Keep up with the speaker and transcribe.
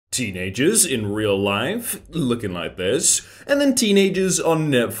Teenagers in real life, looking like this, and then teenagers on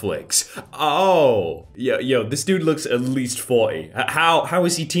Netflix. Oh, yo, this dude looks at least 40. How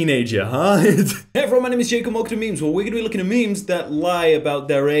is he teenager, huh? Hey everyone, my name is Jake and welcome to Memes, where we're gonna be looking at memes that lie about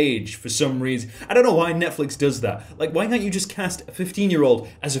their age for some reason. I don't know why Netflix does that. Like, why can't you just cast a 15-year-old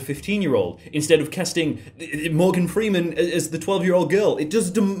as a 15-year-old instead of casting Morgan Freeman as the 12-year-old girl? It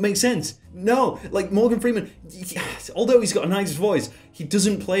just doesn't make sense. No, like Morgan Freeman, although he's got a nice voice, he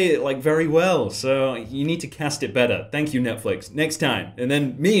doesn't play it like very well, so you need to cast it better. Thank you, Netflix. Next time. And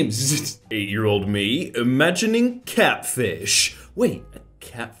then memes. 8-year-old me imagining catfish. Wait, a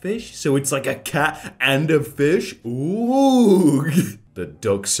catfish? So it's like a cat and a fish? Ooh. The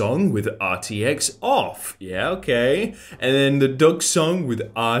Doug song with RTX off. Yeah, okay. And then the Doug song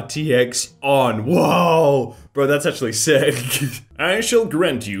with RTX on. Whoa! Bro, that's actually sick. I shall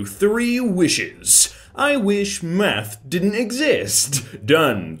grant you 3 wishes. I wish math didn't exist.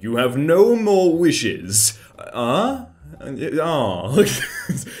 Done. You have no more wishes. Oh.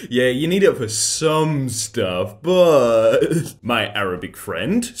 Yeah, you need it for some stuff, but... My Arabic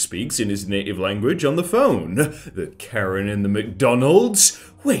friend speaks in his native language on the phone. The Karen in the McDonald's?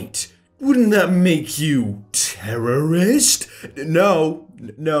 Wait, wouldn't that make you terrorist? No,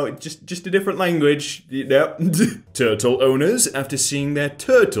 just a different language. Yep. Turtle owners, after seeing their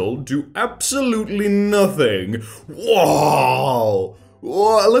turtle do absolutely nothing. Whoa!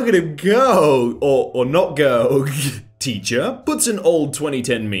 Whoa, look at him go! Or not go. Teacher puts an old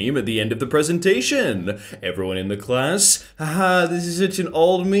 2010 meme at the end of the presentation. Everyone in the class, haha, this is such an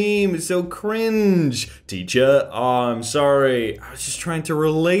old meme, it's so cringe. Teacher, oh, I'm sorry, I was just trying to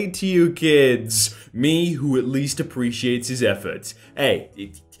relate to you kids. Me, who at least appreciates his effort. Hey,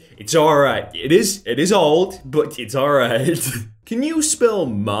 it's alright. It is old, but it's alright. Can you spell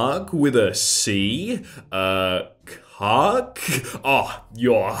Mark with a C? Hark? Oh,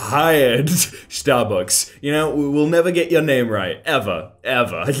 you're hired. Starbucks, you know, we'll never get your name right. Ever.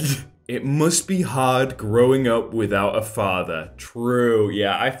 It must be hard growing up without a father. True,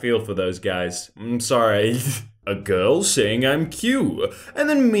 yeah, I feel for those guys. I'm sorry. A girl saying I'm cute, and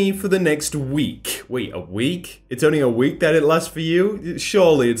then me for the next week. Wait, a week? It's only a week that it lasts for you?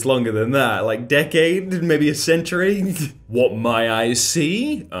 Surely it's longer than that, like decade, maybe a century? What my eyes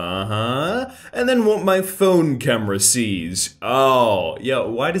see? Uh-huh. And then what my phone camera sees. Oh, yo,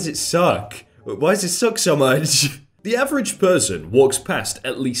 why does it suck? Why does it suck so much? The average person walks past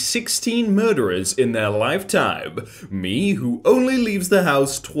at least 16 murderers in their lifetime. Me, who only leaves the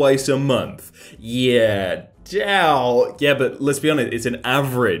house twice a month. Yeah, but let's be honest, it's an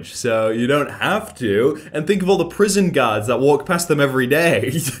average, so you don't have to. And think of all the prison guards that walk past them every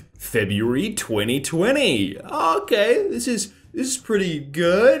day. February 2020. Okay, this is pretty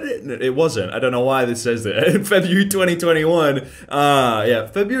good. It wasn't. I don't know why this says that. February 2021. Yeah,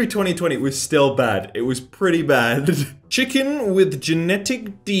 February 2020 was still bad. It was pretty bad. Chicken with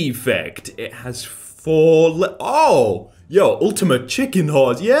genetic defect. It has 4 Oh! Yo, ultimate chicken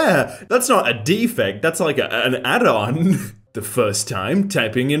horse, yeah! That's not a defect, that's like an add-on. The first time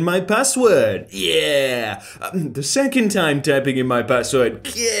typing in my password, yeah! The second time typing in my password,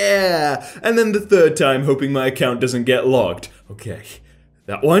 yeah! And then the third time hoping my account doesn't get locked. Okay,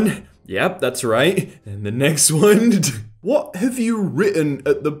 that one, yep, that's right. And the next one, what have you written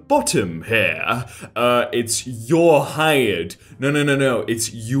at the bottom here? It's you're hired. No,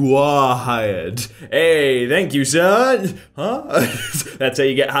 it's you are hired. Hey, thank you, sir. Huh? That's how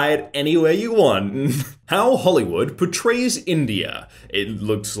you get hired anywhere you want. How Hollywood portrays India. It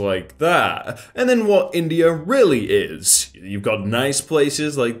looks like that. And then what India really is. You've got nice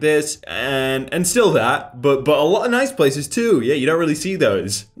places like this, and still that, but a lot of nice places too. Yeah, you don't really see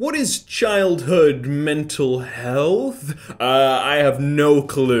those. What is childhood mental health? I have no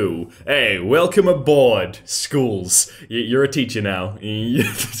clue. Hey, welcome aboard, schools. You're a teacher now. You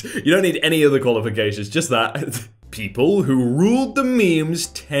don't need any other qualifications, just that. People who ruled the memes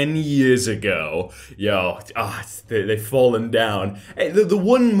 10 years ago. Yo, they've fallen down. Hey, the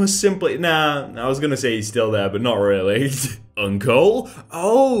one must simply... Nah, I was gonna say he's still there, but not really. Uncle?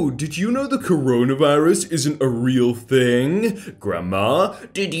 Oh, did you know the coronavirus isn't a real thing? Grandma?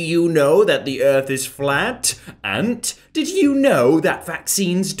 Did you know that the earth is flat? Aunt? Did you know that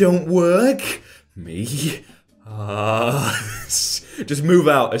vaccines don't work? Me? Just move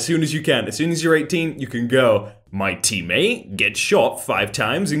out as soon as you can. As soon as you're 18, you can go. My teammate gets shot 5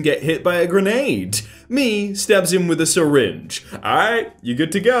 times and get hit by a grenade. Me stabs him with a syringe. Alright, you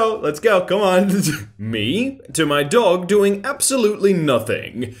good to go. Let's go, come on. Me to my dog doing absolutely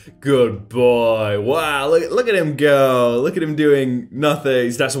nothing. Good boy. Wow, look at him go. Look at him doing nothing.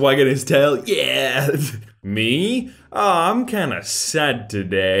 He's just wagging his tail. Yeah. Me? I'm kinda sad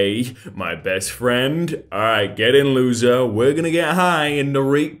today. My best friend. Alright, get in, loser. We're gonna get high and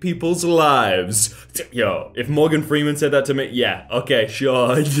narrate people's lives. Yo, if Morgan Freeman said that to me, yeah, okay,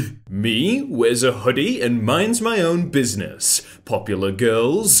 sure. Me wears a hoodie and minds my own business. Popular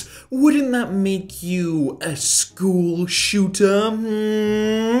girls. Wouldn't that make you a school shooter?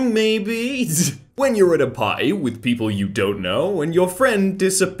 Maybe? When you're at a party with people you don't know and your friend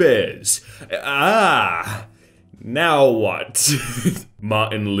disappears. Now what?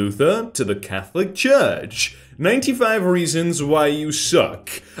 Martin Luther to the Catholic Church. 95 reasons why you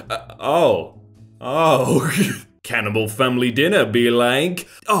suck. Oh. Cannibal family dinner be like,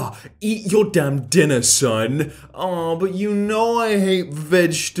 oh, eat your damn dinner, son. Oh, but you know I hate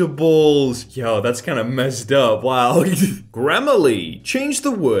vegetables. Yo, that's kind of messed up, wow. Grammarly, change the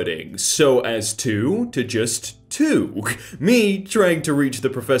wording so as to just 2. Me trying to reach the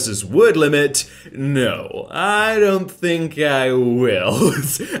professor's word limit? No, I don't think I will.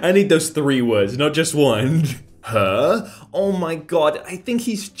 I need those 3 words, not just 1. Her? Oh my god, I think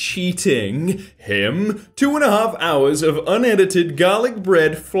he's cheating. Him? 2.5 hours of unedited garlic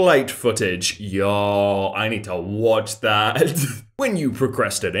bread flight footage. Yo, I need to watch that. When you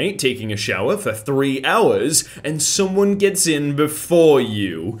procrastinate taking a shower for 3 hours and someone gets in before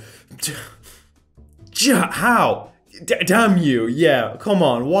you. How? Damn you, yeah, come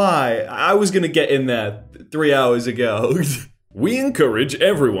on, why? I was gonna get in there 3 hours ago. We encourage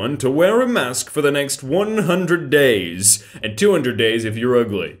everyone to wear a mask for the next 100 days. And 200 days if you're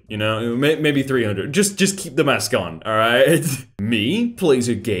ugly. You know, maybe 300. Just keep the mask on, alright? Me plays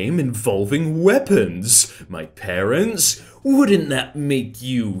a game involving weapons. My parents? Wouldn't that make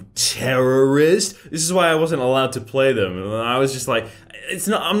you terrorist? This is why I wasn't allowed to play them. I was just like,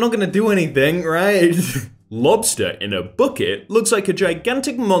 I'm not gonna do anything, right? Lobster in a bucket looks like a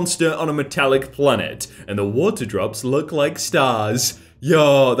gigantic monster on a metallic planet, and the water drops look like stars.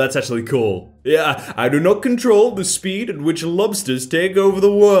 Yo, that's actually cool. Yeah, I do not control the speed at which lobsters take over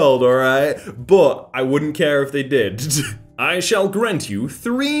the world, alright? But I wouldn't care if they did. I shall grant you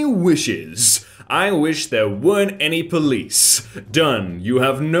 3 wishes. I wish there weren't any police. Done, you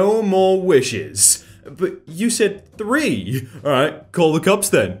have no more wishes. But you said 3. Alright, call the cops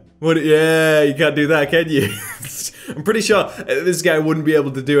then. What? Yeah, you can't do that, can you? I'm pretty sure this guy wouldn't be able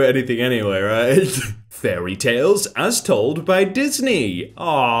to do anything anyway, right? Fairy tales as told by Disney.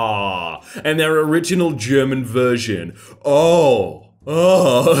 Ah, and their original German version. Oh.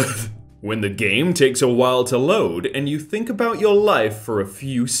 When the game takes a while to load and you think about your life for a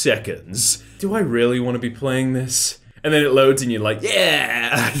few seconds. Do I really want to be playing this? And then it loads and you're like,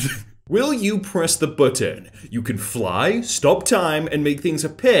 yeah! Will you press the button? You can fly, stop time, and make things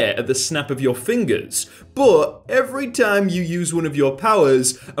appear at the snap of your fingers. But every time you use one of your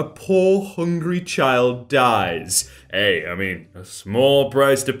powers, a poor hungry child dies. Hey, I mean, a small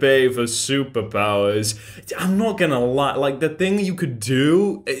price to pay for superpowers. I'm not gonna lie, like the thing you could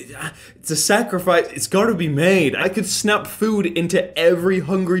do, it's a sacrifice, it's gotta be made. I could snap food into every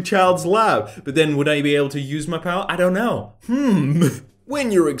hungry child's lap, but then would I be able to use my power? I don't know.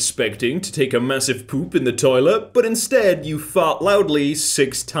 When you're expecting to take a massive poop in the toilet, but instead you fart loudly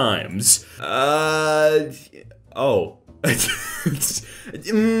 6 times. It's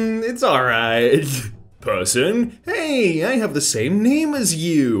alright. Person, hey, I have the same name as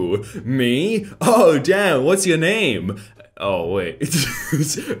you. Me? Oh, damn, what's your name? Oh, wait.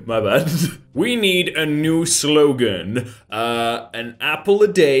 My bad. We need a new slogan. An apple a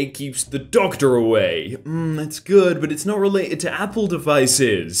day keeps the doctor away. That's good, but it's not related to Apple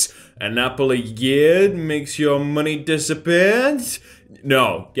devices. An apple a year makes your money disappear?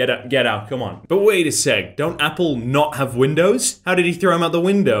 No, get out, come on. But wait a sec, don't Apple not have windows? How did he throw him out the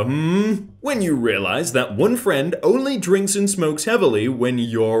window, When you realize that one friend only drinks and smokes heavily when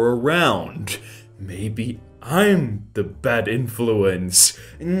you're around. Maybe I'm the bad influence.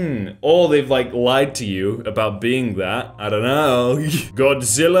 Or they've like lied to you about being that. I don't know.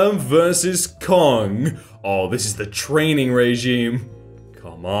 Godzilla versus Kong. Oh, this is the training regime.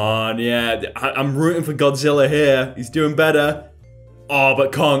 Come on, yeah. I'm rooting for Godzilla here. He's doing better. Oh,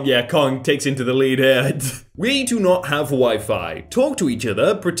 but Kong takes into the lead here. We do not have Wi-Fi. Talk to each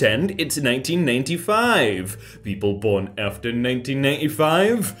other, pretend it's 1995. People born after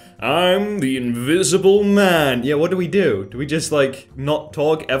 1995? I'm the invisible man. Yeah, what do? Do we just, like, not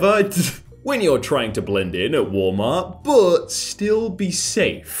talk ever? When you're trying to blend in at Walmart, but still be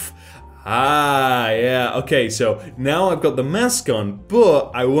safe. Ah, yeah, okay, so now I've got the mask on, but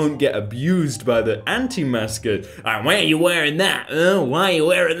I won't get abused by the anti-maskers. Why are you wearing that? Why are you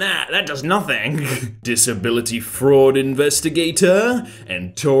wearing that? That does nothing. Disability fraud investigator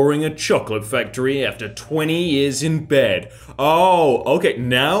and touring a chocolate factory after 20 years in bed. Oh, okay,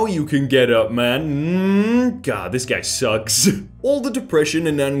 now you can get up, man. God, this guy sucks. All the depression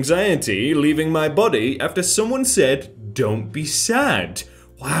and anxiety leaving my body after someone said, don't be sad.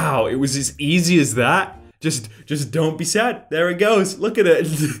 Wow, it was as easy as that. Just don't be sad. There it goes. Look at it.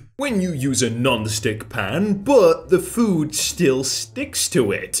 When you use a non-stick pan, but the food still sticks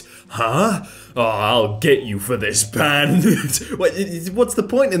to it. Huh? Oh, I'll get you for this pan. What's the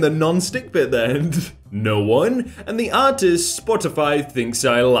point in the non-stick bit then? No one. And the artist Spotify thinks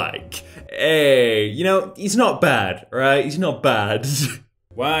I like. Hey, you know, he's not bad, right? He's not bad.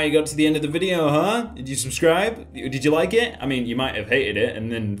 Wow, you got to the end of the video, huh? Did you subscribe? Did you like it? I mean, you might have hated it, and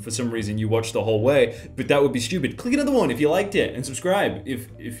then for some reason you watched the whole way, but that would be stupid. Click another one if you liked it, and subscribe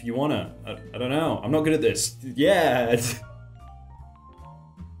if you wanna. I don't know. I'm not good at this. Yeah.